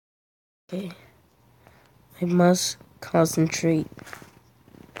Okay. I must concentrate.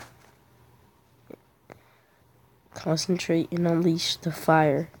 Concentrate and unleash the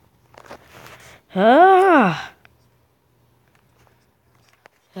fire. Ah!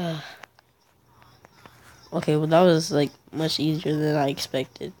 Okay, well that was like much easier than I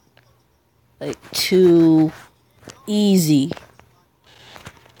expected. Like too easy.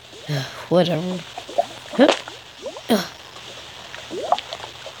 Whatever.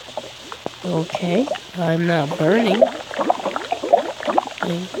 Okay, I'm not burning.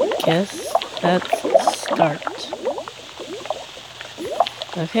 I guess that's start.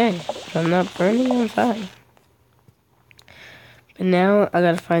 Okay, if I'm not burning, I'm fine. But now I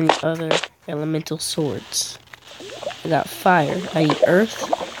gotta find the other elemental swords. I got fire. I need earth,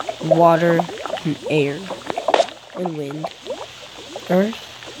 water, and air. And wind.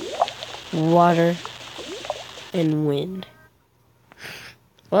 Earth, water, and wind.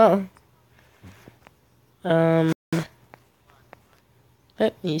 Well,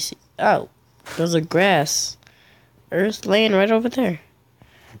 let me see. Oh, there's a grass. Earth laying right over there.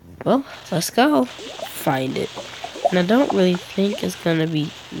 Well, let's go find it. And I don't really think it's gonna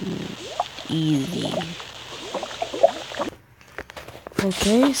be easy.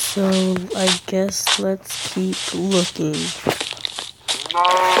 Okay, so I guess let's keep looking.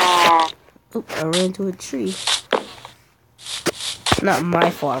 Oh, I ran into a tree. Not my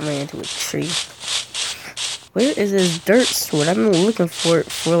fault I ran into a tree. Where is this dirt sword? I've been looking for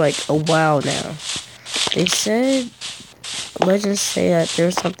it for like a while now. They said, legends say that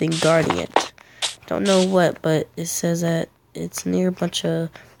there's something guarding it. Don't know what, but it says that it's near a bunch of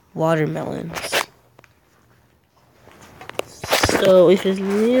watermelons. So if it's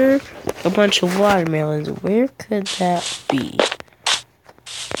near a bunch of watermelons, where could that be?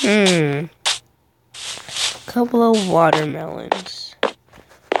 Couple of watermelons.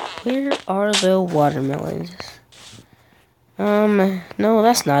 Where are the watermelons? No,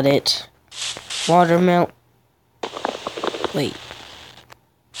 that's not it. Watermelon. Wait.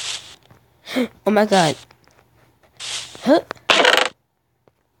 Oh my god. Huh?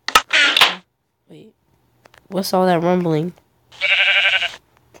 Wait. What's all that rumbling?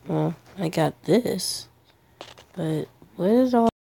 Well, I got this. But what is all